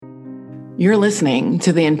You're listening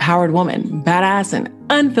to the Empowered Woman, Badass and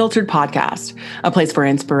Unfiltered podcast, a place for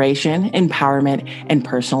inspiration, empowerment, and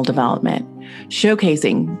personal development,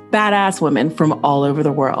 showcasing badass women from all over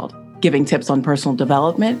the world, giving tips on personal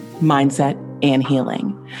development, mindset, and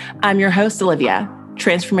healing. I'm your host, Olivia,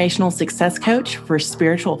 transformational success coach for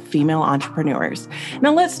spiritual female entrepreneurs.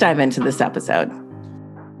 Now let's dive into this episode.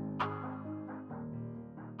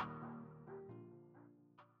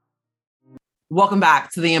 Welcome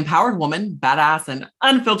back to the Empowered Woman, Badass and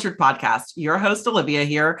Unfiltered podcast. Your host, Olivia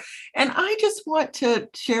here. And I just want to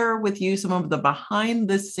share with you some of the behind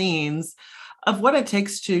the scenes of what it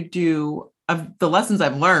takes to do, of the lessons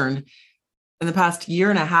I've learned in the past year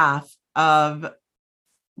and a half of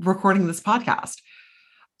recording this podcast.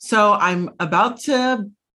 So I'm about to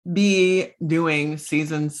be doing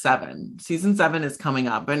season 7. Season 7 is coming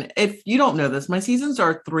up. And if you don't know this, my seasons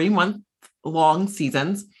are 3-month-long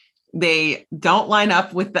seasons. They don't line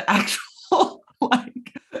up with the actual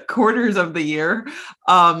quarters of the year.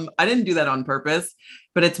 I didn't do that on purpose,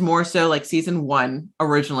 but it's more so like season 1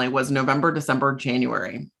 originally was November, December,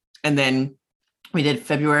 January. And then we did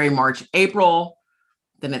February, March, April.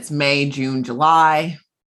 Then it's May, June, July,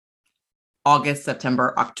 August,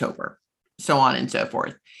 September, October, so on and so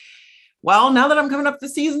forth. Well, now that I'm coming up to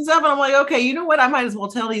season 7, I'm like, okay, you know what? I might as well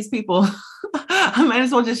tell these people, I might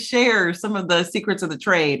as well just share some of the secrets of the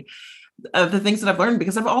trade, of the things that I've learned,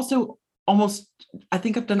 because I've also I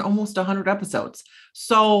think I've done almost 100 episodes.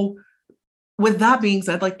 So with that being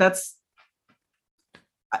said,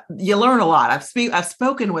 you learn a lot. I've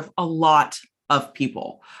spoken with a lot of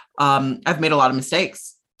people. I've made a lot of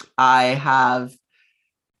mistakes. I have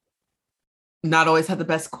not always had the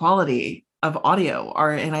best quality of audio,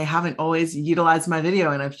 and I haven't always utilized my video,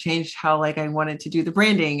 and I've changed how I wanted to do the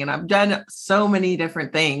branding, and I've done so many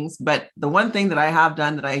different things. But the one thing that I have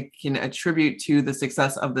done that I can attribute to the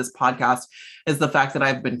success of this podcast is the fact that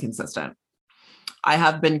I've been consistent. I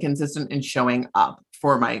have been consistent in showing up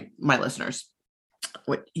for my listeners,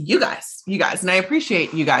 you guys, and I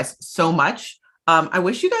appreciate you guys so much. I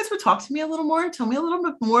wish you guys would talk to me a little more. Tell me a little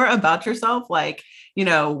bit more about yourself,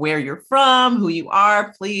 where you're from, who you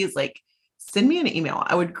are. Please, send me an email.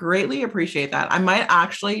 I would greatly appreciate that. I might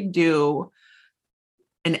actually do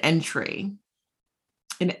an entry.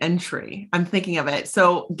 I'm thinking of it.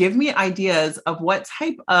 So give me ideas of what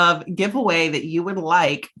type of giveaway that you would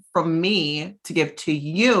like from me to give to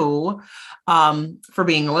you for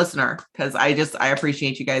being a listener. Because I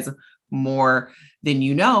appreciate you guys more than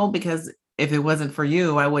you know, because if it wasn't for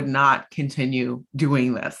you, I would not continue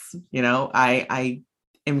doing this. I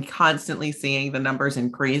am constantly seeing the numbers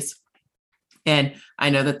increase. And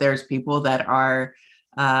I know that there's people that are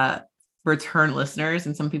return listeners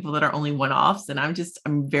and some people that are only one-offs. And I'm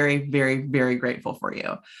very, very, very grateful for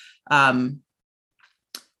you. So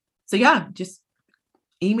yeah, just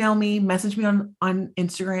email me, message me on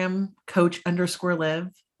Instagram,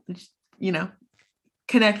 coach_live, just,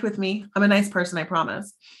 connect with me. I'm a nice person, I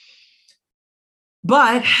promise.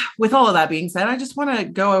 But with all of that being said, I just want to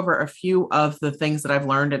go over a few of the things that I've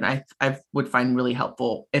learned and I would find really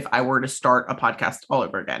helpful if I were to start a podcast all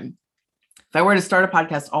over again. If I were to start a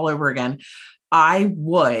podcast all over again, I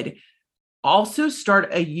would also start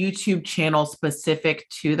a YouTube channel specific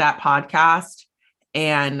to that podcast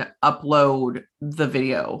and upload the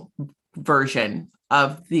video version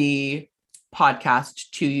of the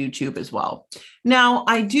podcast to YouTube as well. Now,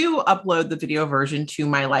 I do upload the video version to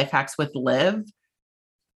my Life Hacks with Liv,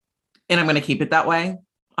 and I'm going to keep it that way,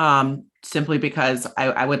 simply because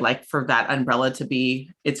I would like for that umbrella to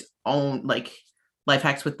be its own, Life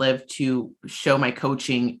Hacks with Liv, to show my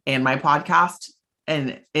coaching and my podcast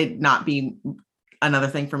and it not be another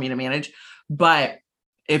thing for me to manage. But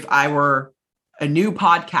if I were a new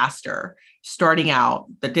podcaster starting out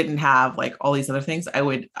that didn't have all these other things, I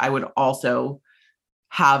would also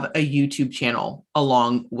have a YouTube channel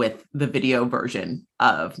along with the video version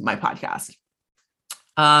of my podcast.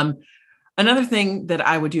 Another thing that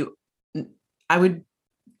I would do, I would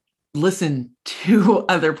listen to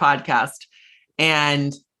other podcasts,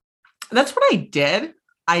 and that's what I did.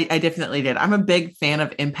 I definitely did. I'm a big fan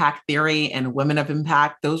of impact theory and women of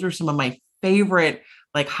impact. Those are some of my favorite,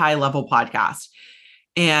 high level podcasts.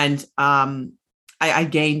 And I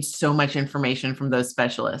gained so much information from those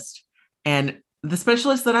specialists, and the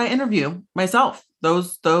specialists that I interview myself. My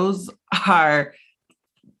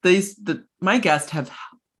guests have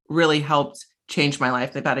really helped change my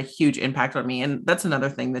life. They've had a huge impact on me. And that's another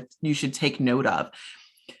thing that you should take note of.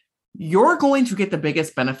 You're going to get the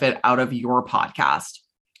biggest benefit out of your podcast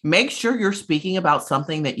make sure you're speaking about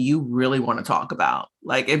something that you really want to talk about.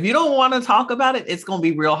 Like if you don't want to talk about it, it's going to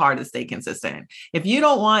be real hard to stay consistent. If you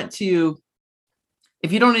don't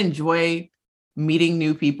enjoy meeting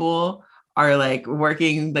new people or like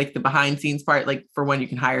working like the behind scenes part, like for when you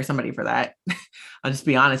can hire somebody for that, I'll just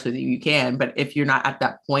be honest with you, you can. But if you're not at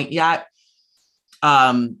that point yet,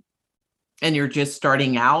 and you're just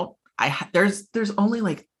starting out, there's only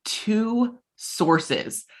like two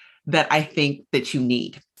sources that I think that you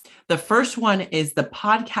need. The first one is the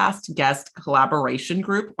podcast guest collaboration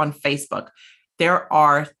group on Facebook. There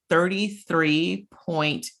are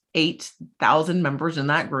 33.8 thousand members in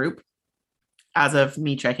that group as of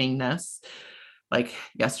me checking this like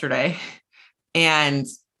yesterday. And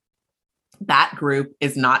that group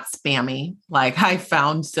is not spammy. Like I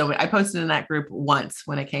posted in that group once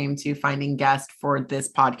when it came to finding guests for this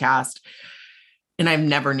podcast. And I've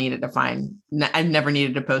never needed to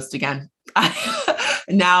post again.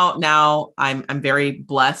 Now I'm very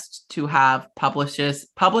blessed to have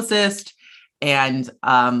publicist and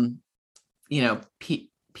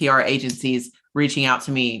PR agencies reaching out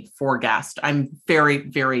to me for guests. I'm very,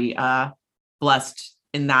 very blessed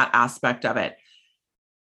in that aspect of it.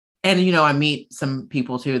 And I meet some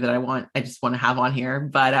people too that I just want to have on here,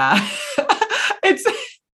 but I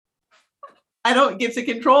don't get to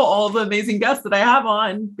control all the amazing guests that I have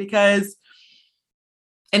on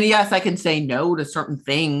and yes, I can say no to certain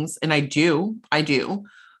things, and I do.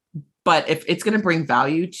 But if it's going to bring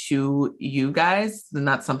value to you guys, then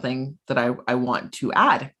that's something that I want to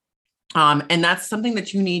add. And that's something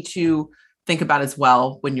that you need to think about as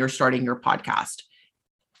well when you're starting your podcast.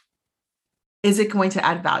 Is it going to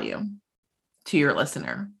add value to your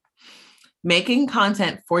listener? Making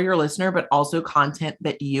content for your listener, but also content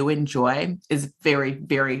that you enjoy is very,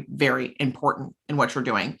 very, very important in what you're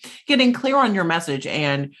doing. Getting clear on your message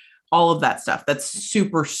and all of that stuff. That's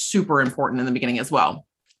super, super important in the beginning as well.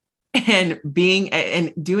 And doing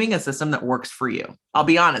a system that works for you. I'll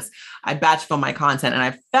be honest, I batch film my content and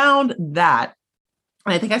I found that,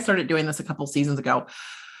 and I think I started doing this a couple seasons ago.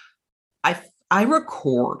 I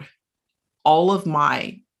record all of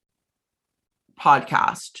my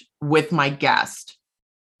podcast with my guest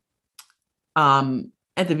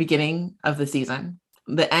at the beginning of the season.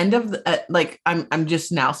 The end of I'm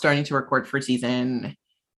just now starting to record for season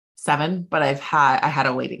 7, but I had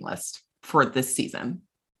a waiting list for this season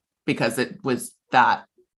because it was that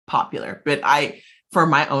popular. But for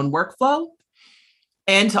my own workflow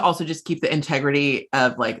and to also just keep the integrity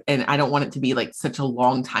of and I don't want it to be like such a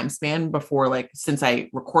long time span before since I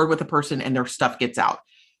record with a person and their stuff gets out.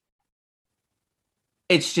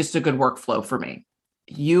 It's just a good workflow for me.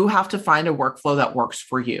 You have to find a workflow that works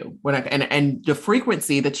for you and the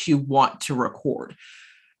frequency that you want to record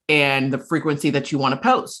and the frequency that you want to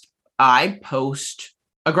post. I post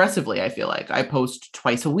aggressively. I feel like I post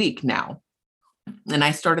twice a week now. And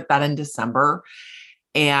I started that in December.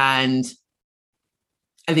 And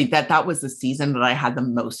I think that was the season that I had the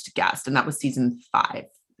most guests. And that was season 5.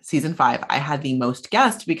 Season 5, I had the most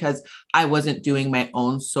guests because I wasn't doing my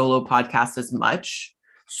own solo podcast as much.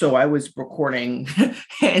 So I was recording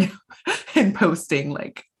and posting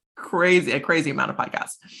a crazy amount of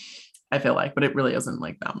podcasts, I feel like, but it really isn't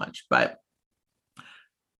like that much. But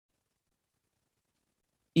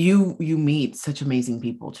you meet such amazing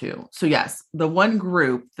people too. So yes, the one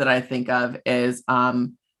group that I think of is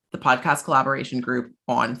the podcast collaboration group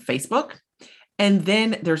on Facebook. And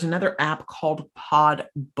then there's another app called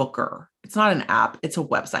Podbooker. It's not an app, it's a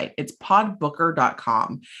website. It's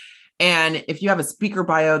podbooker.com. And if you have a speaker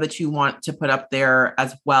bio that you want to put up there,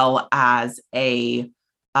 as well as a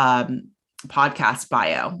podcast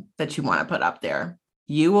bio that you want to put up there,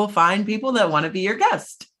 you will find people that want to be your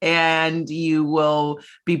guest and you will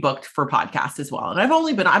be booked for podcasts as well. And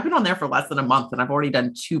I've been on there for less than a month and I've already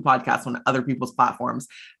done 2 podcasts on other people's platforms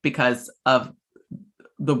because of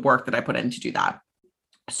the work that I put in to do that.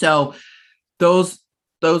 So those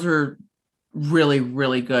are really,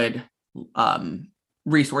 really good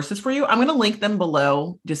resources for you. I'm going to link them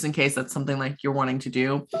below just in case that's something like you're wanting to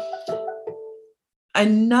do.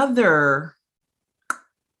 Another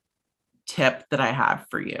tip that I have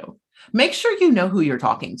for you, make sure you know who you're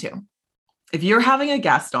talking to. If you're having a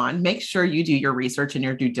guest on, make sure you do your research and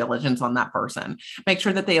your due diligence on that person. Make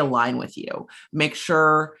sure that they align with you. Make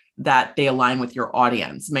sure that they align with your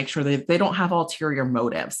audience. Make sure that they don't have ulterior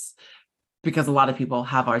motives, because a lot of people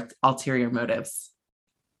have ulterior motives.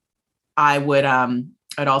 I'd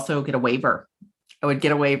also get a waiver. I would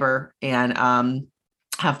get a waiver and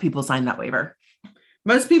have people sign that waiver.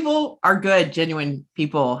 Most people are good, genuine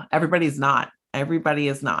people. Everybody is not.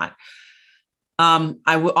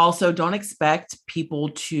 I will also don't expect people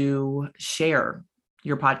to share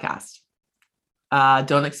your podcast.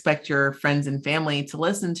 Don't expect your friends and family to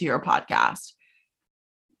listen to your podcast.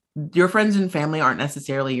 Your friends and family aren't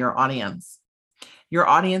necessarily your audience. Your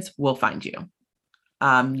audience will find you.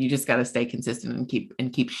 You just got to stay consistent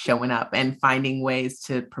and keep showing up and finding ways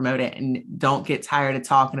to promote it, and don't get tired of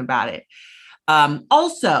talking about it.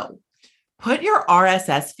 Also, put your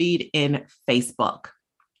RSS feed in Facebook.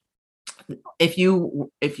 If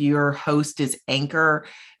your host is Anchor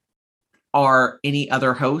or any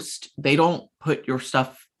other host, they don't put your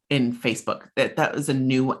stuff in Facebook. That was a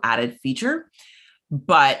new added feature,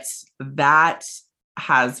 but that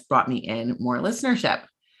has brought me in more listenership.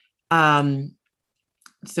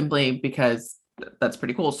 Simply because that's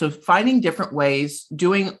pretty cool. So finding different ways,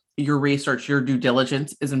 doing your research, your due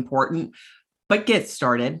diligence is important, but get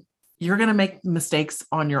started. You're going to make mistakes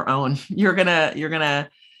on your own. You're going to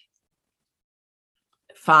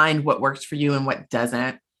find what works for you and what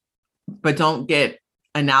doesn't, but don't get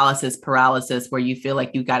analysis paralysis where you feel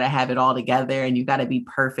like you got to have it all together and you got to be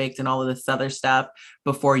perfect and all of this other stuff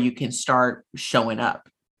before you can start showing up.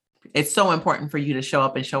 It's so important for you to show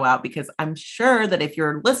up and show out, because I'm sure that if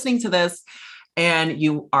you're listening to this and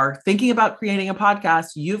you are thinking about creating a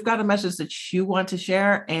podcast, you've got a message that you want to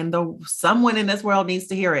share, and someone in this world needs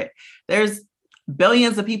to hear it. There's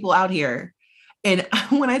billions of people out here. And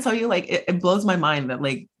when I tell you, like, it blows my mind that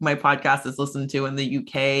like my podcast is listened to in the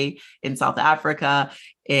UK, in South Africa,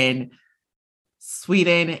 in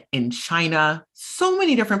Sweden, in China, so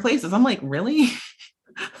many different places. I'm like, really?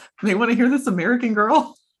 They want to hear this American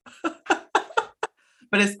girl?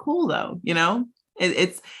 But it's cool though,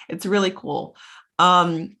 it's really cool.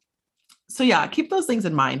 So yeah, keep those things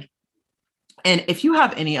in mind. And if you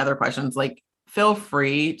have any other questions, like, feel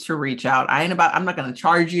free to reach out. I'm not going to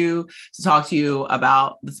charge you to talk to you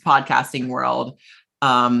about this podcasting world.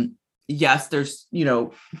 Yes, there's,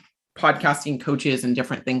 podcasting coaches and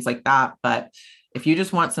different things like that. But if you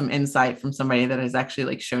just want some insight from somebody that has actually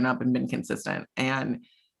like shown up and been consistent and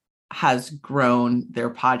has grown their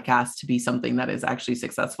podcast to be something that is actually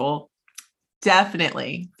successful,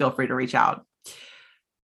 definitely feel free to reach out.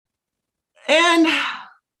 And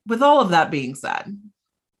with all of that being said,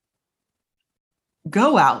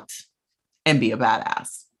 go out and be a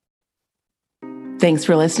badass. Thanks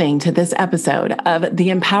for listening to this episode of the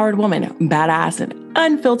Empowered Woman, Badass and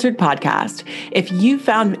Unfiltered podcast. If you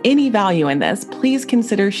found any value in this, please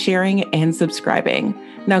consider sharing and subscribing.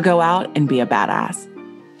 Now go out and be a badass.